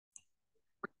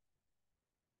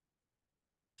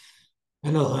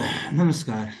Hello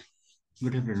नमस्कार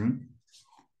good afternoon.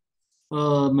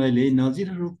 मैले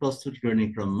नजिरहरू प्रस्तुत गर्ने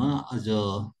क्रममा आज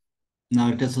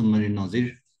नागरिकता सम्बन्धी नजिर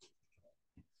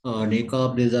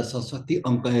नेकअप 2067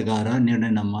 अङ्क 11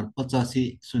 निर्णय नम्बर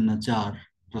 8504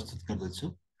 प्रस्तुत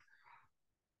गर्दछु।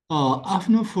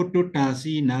 आफ्नो फोटो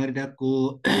टाँसी नागरिकताको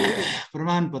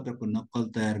प्रमाणपत्रको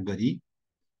नक्कल तयार गरी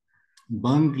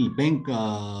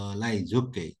ब्याङ्कलाई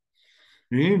झोक्कै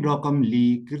ऋण रकम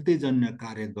लिई कृत्यजन्य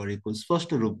कार्य गरेको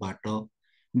स्पष्ट रूपबाट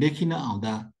देखिन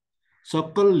आउँदा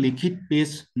सक्कल लिखित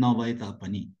पेश नभए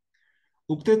तापनि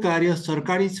उक्त कार्य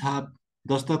सरकारी छाप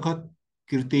दस्तखत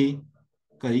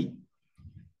कृत्यकै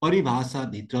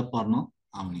परिभाषाभित्र पर्न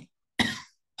आउने।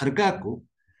 अर्काको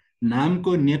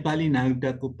नामको नेपाली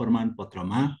नागरिकताको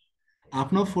प्रमाणपत्रमा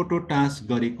आफ्नो फोटो टाँस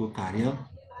गरेको कार्य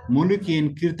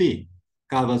मुलुकियन कृत्य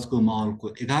कागजको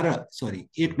महलको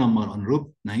 1 नम्बर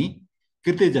अनुरूप नै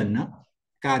कृत्यजन्य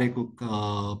कार्यको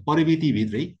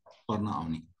परिविधिभित्रै पर्न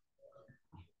आउने।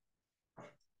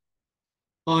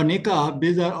 नेकपा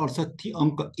 2068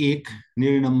 अङ्क 1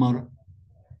 निर्णय नम्बर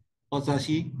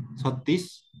 8536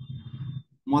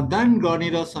 मतदान गर्ने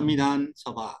र संविधान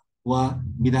सभा वा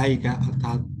विधायिका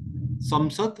अर्थात्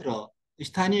संसद र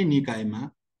स्थानीय निकायमा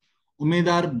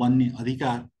उम्मेद्वार बन्ने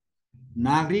अधिकार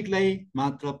नागरिकलाई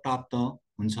मात्र प्राप्त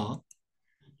हुन्छ।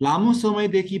 लामो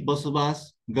समयदेखि बसोबास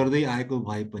गर्दै आएको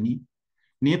भए पनि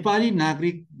नेपाली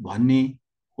नागरिक भन्ने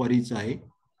परिचय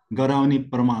गराउने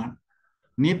प्रमाण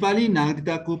नेपाली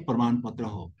नागरिकताको प्रमाणपत्र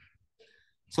हो।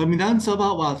 संविधान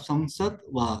सभा वा संसद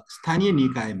वा स्थानीय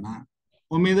निकायमा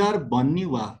उम्मेद्वार बन्ने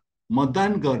वा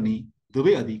मतदान गर्ने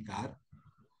दुवै अधिकार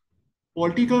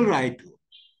पोलिटिकल राइट हो।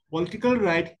 पोलिटिकल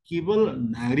राइट केवल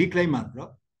नागरिकलाई मात्र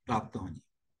प्राप्त हुने।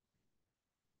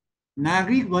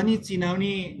 नागरिक भनी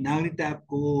चिनाउने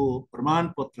नागरिकताको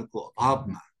प्रमाणपत्रको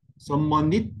अभावमा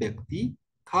सम्बन्धित व्यक्ति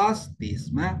खास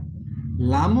देशमा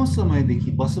लामो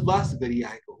समयदेखि बसोबास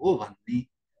गरिआएको हो भन्ने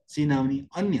चिनाउने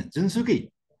अन्य जुनसुकै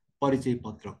परिचय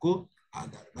पत्रको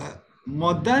आधारमा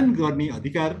मतदान गर्ने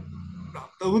अधिकार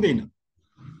प्राप्त हुँदैन।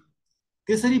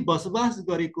 त्यसरी बसोबास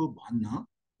गरेको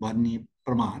भन्ने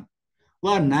प्रमाण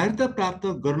वा नागरिकता प्राप्त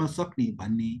गर्न सक्ने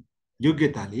भन्ने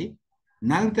योग्यताले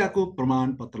नागरिकताको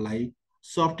प्रमाणपत्रलाई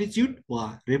सब्स्टिट्युट वा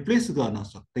रिप्लेस गर्न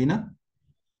सक्दैन।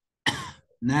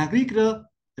 नागरिक र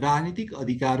राजनीतिक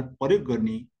अधिकार प्रयोग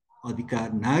गर्ने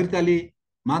अधिकार नागरिकताले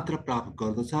मात्र प्राप्त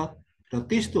गर्दछ र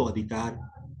त्यस्तो अधिकार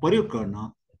प्रयोग गर्न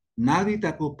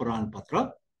नागरिकताको प्रमाणपत्र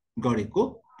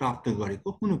प्राप्त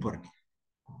गरेको हुनुपर्ने।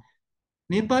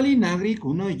 नेपाली नागरिक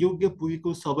हुन योग्य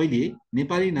पुगेको सबैले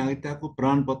नेपाली नागरिकताको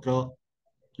प्रमाणपत्र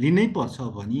लिनै पर्छ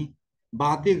भनी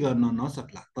बाध्य गर्न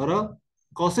नसक्ला, तर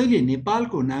कसैले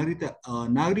नेपालको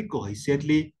नागरिकको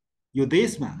हैसियतले यो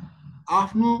देशमा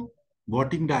आफ्नो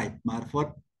भोटिङ राइट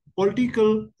मार्फत पोलिटिकल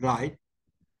राइट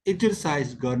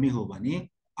एक्सर्साइज गर्ने हो भने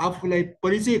आफूलाई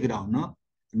परिचय गराउन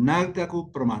नागरिकताको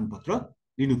प्रमाणपत्र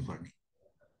लिनुपर्ने।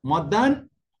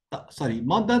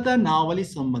 मतदाता नावली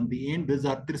सम्बन्धी ऐन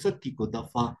 2063 को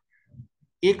दफा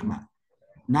 1 मा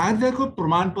नागरिकताको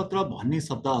प्रमाणपत्र भन्ने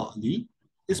शब्दावली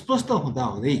स्पष्ट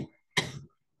हुँदाहुँदै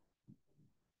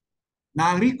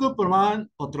नागरिकको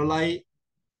प्रमाणपत्रलाई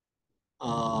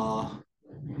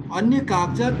अन्य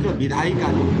कागजात र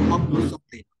विधायिकाले थप्न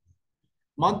सक्दैन।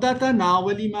 मतदाता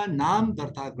नावलीमा नाम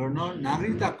दर्ता गर्न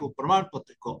नागरिकताको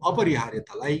प्रमाणपत्रको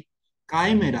अपरिहार्यतालाई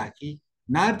कायमै राखी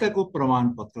नागरिकताको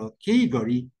प्रमाणपत्र केही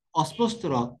गरी अस्पष्ट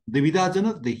र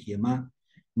दुविधाजनक देखिएमा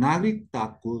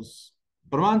नागरिकताको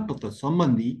प्रमाणपत्र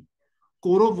सम्बन्धी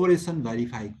कोरोबोरेसन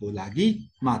भेरिफाईको लागि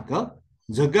मात्र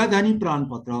जग्गाधनी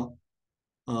प्रमाणपत्र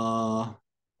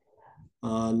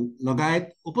लगायत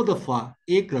उपदफा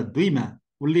 1 र 2 मा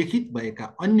उल्लेखित भएका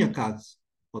अन्य कागज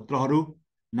पत्रहरू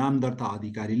नाम दर्ता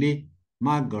अधिकारीले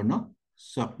माग गर्न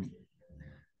सक्ने।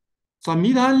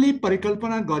 संविधानले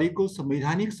परिकल्पना गरेको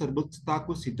संवैधानिक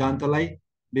सर्वोच्चताको सिद्धान्तलाई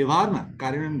व्यवहारमा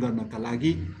कार्यान्वयन गर्नका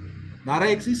लागि धारा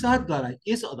 107 द्वारा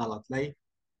यस अदालतलाई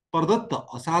प्रदत्त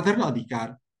असाधारण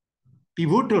अधिकार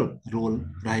पिभोटल रोल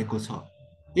रहेको छ।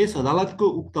 यस अदालतको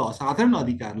उक्त असाधारण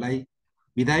अधिकारलाई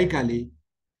विधायिकाले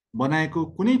बनाएको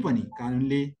कुनै पनि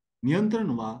कानुनले नियन्त्रण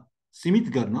वा सीमित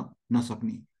गर्न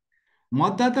नसक्ने।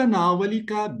 मतदाता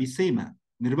नावलीका विषयमा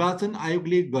निर्वाचन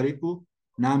आयोगले गरेको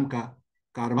नामका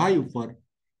कारबाही उप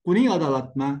कुनै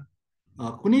अदालतमा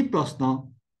कुनै प्रश्न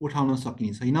उठाउन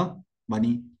सकिने छैन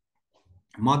भनी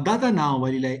मतदाता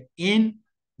नावलीलाई ऐन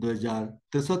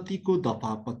 2063 को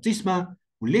दफा 25 मा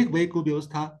उल्लेख भएको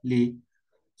व्यवस्थाले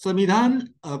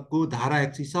संविधानको धारा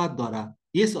 107 द्वारा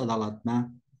यस अदालतमा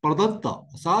प्रदत्त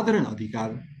असाधारण अधिकार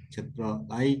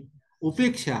क्षेत्रलाई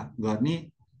उपेक्षा गर्ने,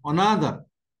 अनादर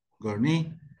गर्ने,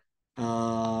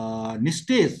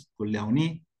 निस्तेज तुल्याउने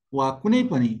वा कुनै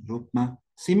पनि रूपमा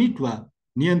सीमित वा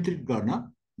नियन्त्रित गर्न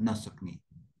नसक्ने।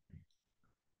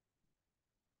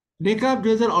 लेखा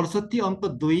 2068 अङ्क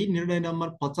 2 निर्णय नम्बर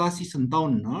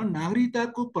 8557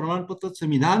 नागरिकताको प्रमाणपत्र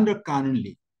संविधान र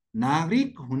कानुनले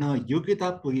नागरिक हुन योग्यता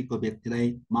पुगेको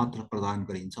व्यक्तिलाई मात्र प्रदान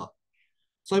गरिन्छ।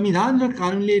 संविधान र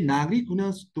कानुनले नागरिक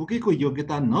हुन तोकेको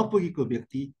योग्यता नपुगेको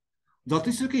व्यक्ति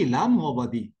जतिसुकै लामो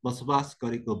अवधि बसोबास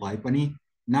गरेको भए पनि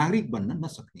नागरिक बन्न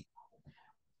नसक्ने।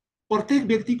 प्रत्येक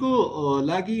व्यक्तिको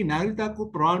लागि नागरिकताको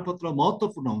प्रमाणपत्र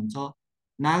महत्त्वपूर्ण हुन्छ।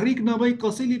 नागरिक नभई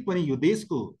कसैले पनि यो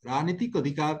देशको राजनीतिक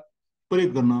अधिकार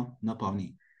प्रयोग गर्न नपाउने।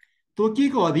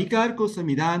 तोकिएको अधिकारको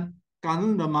संविधान,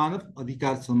 कानुन र मानव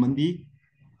अधिकार सम्बन्धी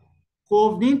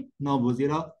कोभिनेन्ट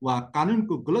नबुझेर वा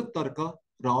कानुनको गलत तर्क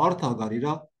र अर्थ गरेर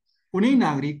कुनै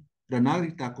नागरिक र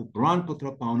नागरिकताको प्रमाणपत्र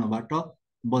पाउनबाट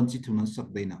वञ्चित हुन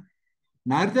सक्दैन।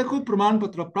 नागरिकताको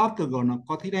प्रमाणपत्र प्राप्त गर्न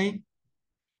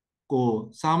कठिनाइको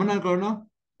सामना गर्न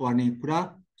पर्ने कुरा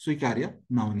स्वीकार्य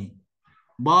नहुने।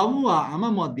 बाबु वा आमा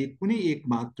मध्ये कुनै एक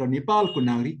मात्र नेपालको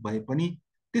नागरिक भए पनि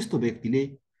त्यस्तो व्यक्तिले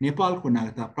नेपालको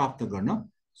नागरिकता प्राप्त गर्न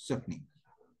सक्ने।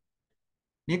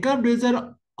 नेकप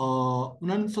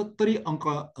 2069 अङ्क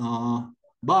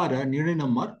 12 निर्णय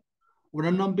नम्बर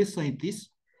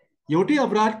 8937 एउटै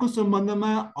अपराधको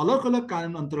सम्बन्धमा अलग अलग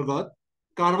कानुन अन्तर्गत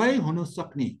कारवाही हुन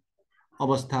सक्ने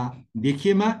अवस्था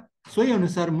देखिएमा सोही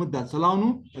अनुसार मुद्दा चलाउनु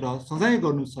र सजाय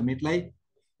गर्नु समेतलाई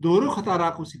दोहोरो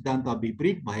खतराको सिद्धान्त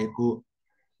विपरीत भएको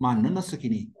मान्न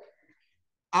नसकिने।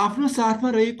 आफ्नो साथमा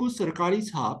रहेको सरकारी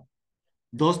छाप,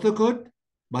 दस्तखत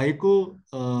भएको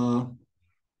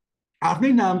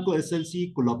आफ्नै नामको एसएलसी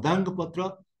को लब्धाङ्क पत्र,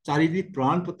 चारित्रिक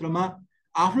प्रमाणपत्रमा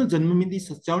आफ्नो जन्ममिति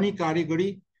सच्याउने कार्य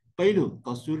गरी पहिलो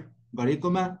कसुर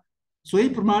गरेकोमा सोही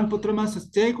प्रमाणपत्रमा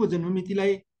सच्याएको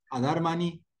जन्ममितिलाई आधार मानी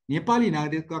नेपाली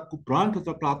नागरिकताको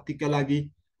प्रमाणपत्र प्राप्तिका लागि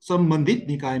सम्बन्धित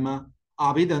निकायमा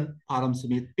आवेदन फारम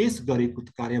समेत पेश गरेको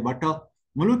कार्यबाट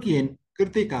मुलुकी ऐन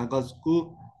कृत्य कागजको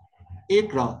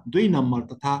 1 र 2 नम्बर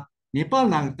तथा नेपाल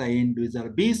नागरिकता ऐन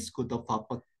 2020 को दफा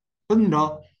 15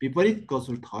 विपरीत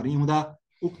कसुर ठहरी हुँदा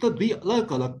उक्त दुई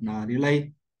अलग अलग नागरिकलाई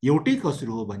एउटै कसुर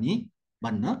हो भनी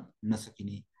भन्न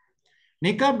नसकिने।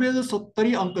 नेकप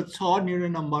 2070 अङ्क 6 निर्णय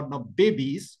नम्बर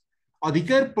 9020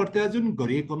 अधिकार प्रत्यार्जन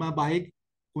गरिएकोमा बाहेक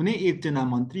कुनै एकजना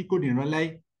मन्त्रीको निर्णयलाई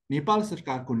नेपाल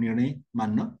सरकारको निर्णय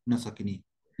मान्न नसकिने।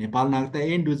 नेपाल नागरिकता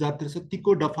ऐन 2063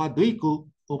 को दफा 2 को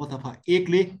उपदफा 1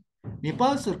 ले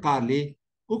नेपाल सरकारले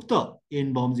उक्त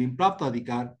ऐन बमोजिम प्राप्त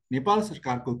अधिकार नेपाल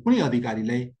सरकारको कुनै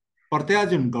अधिकारीलाई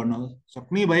प्रत्यार्जन गर्न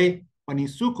सक्ने भए पनि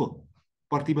सोको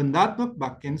प्रतिबन्धात्मक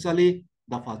वाक्यांशले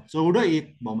दफा 14(1)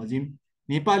 बमोजिम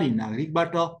नेपाली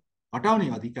नागरिकबाट हटाउने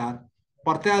अधिकार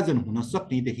प्रत्यार्जन हुन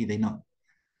सक्ने देखिँदैन।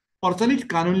 प्रचलित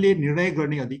कानुनले निर्णय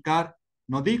गर्ने अधिकार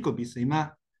नदिएको विषयमा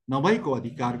नभएको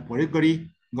अधिकार प्रयोग गरी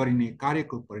गरिने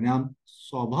कार्यको परिणाम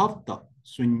स्वभावतः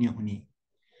शून्य हुने।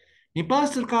 नेपाल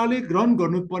सरकारले ग्रहण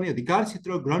गर्नुपर्ने अधिकार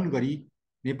क्षेत्र ग्रहण गरी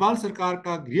नेपाल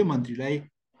सरकारका गृहमन्त्रीलाई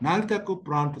नागरिकताको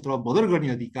प्रमाणपत्र बदल गर्ने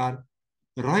अधिकार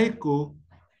रहेको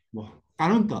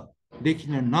कानुन त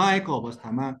देखिन नआएको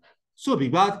अवस्थामा सो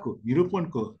विवादको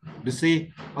निरूपणको विषय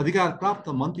अधिकार प्राप्त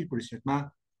मन्त्री परिषदमा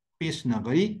पेश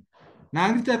नगरी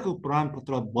नागरिकताको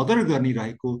प्रमाणपत्र बदल गर्ने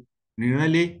रहेको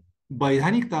निर्णयले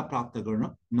वैधानिकता प्राप्त गर्न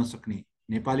नसक्ने।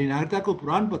 नेपाली नागरिकताको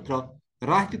प्रमाणपत्र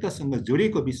राष्ट्रियतासँग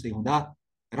जोडिएको विषय हुँदा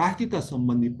राष्ट्रियता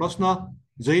सम्बन्धी प्रश्न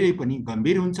जहिले पनि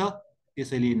गम्भीर हुन्छ।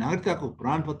 त्यसैले नागरिकताको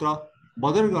प्रमाणपत्र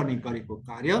बदल गर्ने गरेको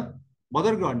कार्य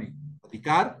बदल गर्ने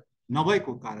अधिकार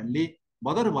नभएको कारणले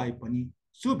बदल भए पनि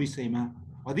सो विषयमा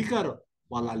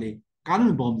अधिकारवालाले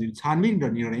कानुन बमोजिम छानबिन र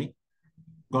निर्णय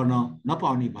गर्न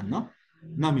नपाउने भन्न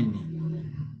नमिल्ने।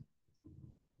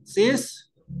 शेष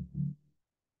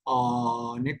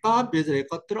नेकप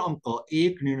 2071 अङ्क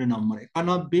 1 निर्णय नम्बर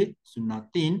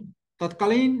 9103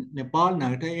 तत्कालीन नेपाल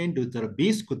नागरिकता ऐन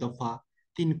 2020 को दफा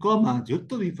 3 क मा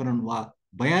झुट्टो विवरण वा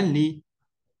बयानले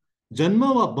जन्म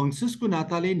वा वंशजको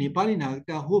नाताले नेपाली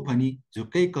नागरिकता हो भनी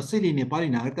झुक्कै कसैले नेपाली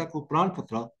नागरिकताको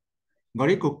प्रमाणपत्र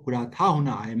गरेको कुरा थाहा हुन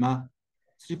आएमा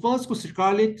श्रीपजको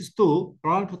सरकारले त्यस्तो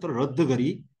प्रमाणपत्र रद्द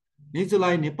गरी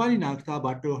निजलाई नेपाली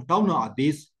नागरिकताबाट हटाउन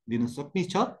आदेश दिन सक्ने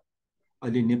छ।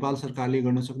 अहिले नेपाल सरकारले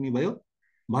गर्न सक्ने भयो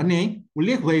भन्ने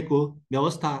उल्लेख भएको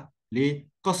व्यवस्थाले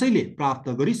कसैले प्राप्त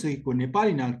गरिसकेको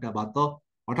नेपाली नागरिकताबाट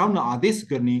हटाउन आदेश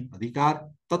गर्ने अधिकार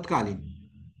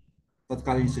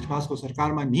तत्कालीन श्रीपासको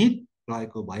सरकारमा निहित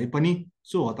रहेको भए पनि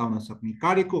सो हटाउन सक्ने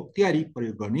कार्यको अख्तियारी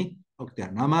प्रयोग गर्ने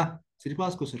अख्तियारनामा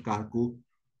श्रीपासको सरकारको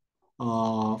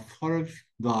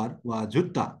फर्जदार वा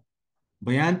झुट्टा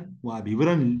बयान वा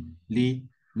विवरणले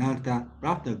नागरिकता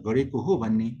प्राप्त गरेको हो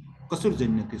भन्ने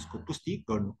कसुरजन्य त्यसको पुष्टि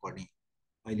गर्नुपर्ने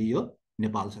अहिले यो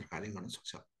नेपाल सरकारले गर्न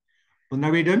सक्छ।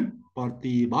 पुनरावेदन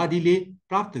प्रतिवादीले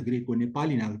प्राप्त गरेको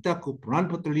नेपाली नागरिकताको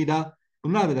प्रमाणपत्र लिँदा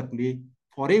पुनरावेदकले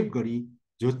फरेब गरी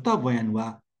झुट्टा बयान वा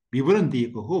विवरण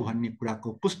दिएको हो भन्ने कुराको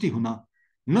पुष्टि हुन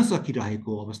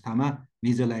नसकिरहेको अवस्थामा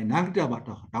निजलाई नागरिकताबाट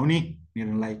हटाउने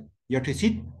निर्णयलाई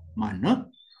यथोचित मान्न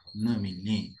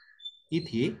नमिल्ने। यी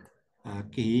थिए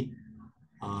केही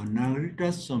नागरिकता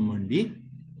सम्बन्धी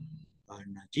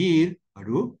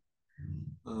नजिरहरू।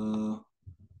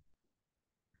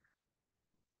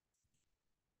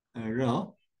 र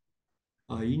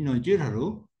यी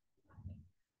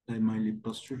नजिरहरूलाई मैले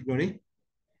प्रस्तुत गरेँ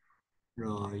र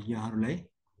यहाँहरूलाई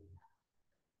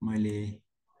मैले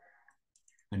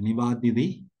धन्यवाद दिँदै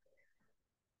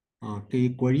केही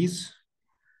क्वेरिज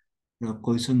र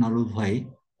क्वेसनहरू भए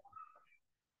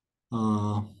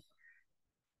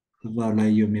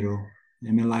तपाईँहरूलाई यो मेरो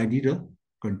इमेल आइडी र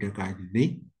कन्ट्याक्ट आइडी दिँदै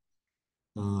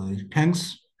thanks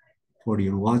for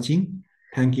your watching.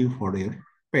 Thank you for your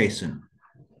patience.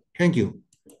 Thank you.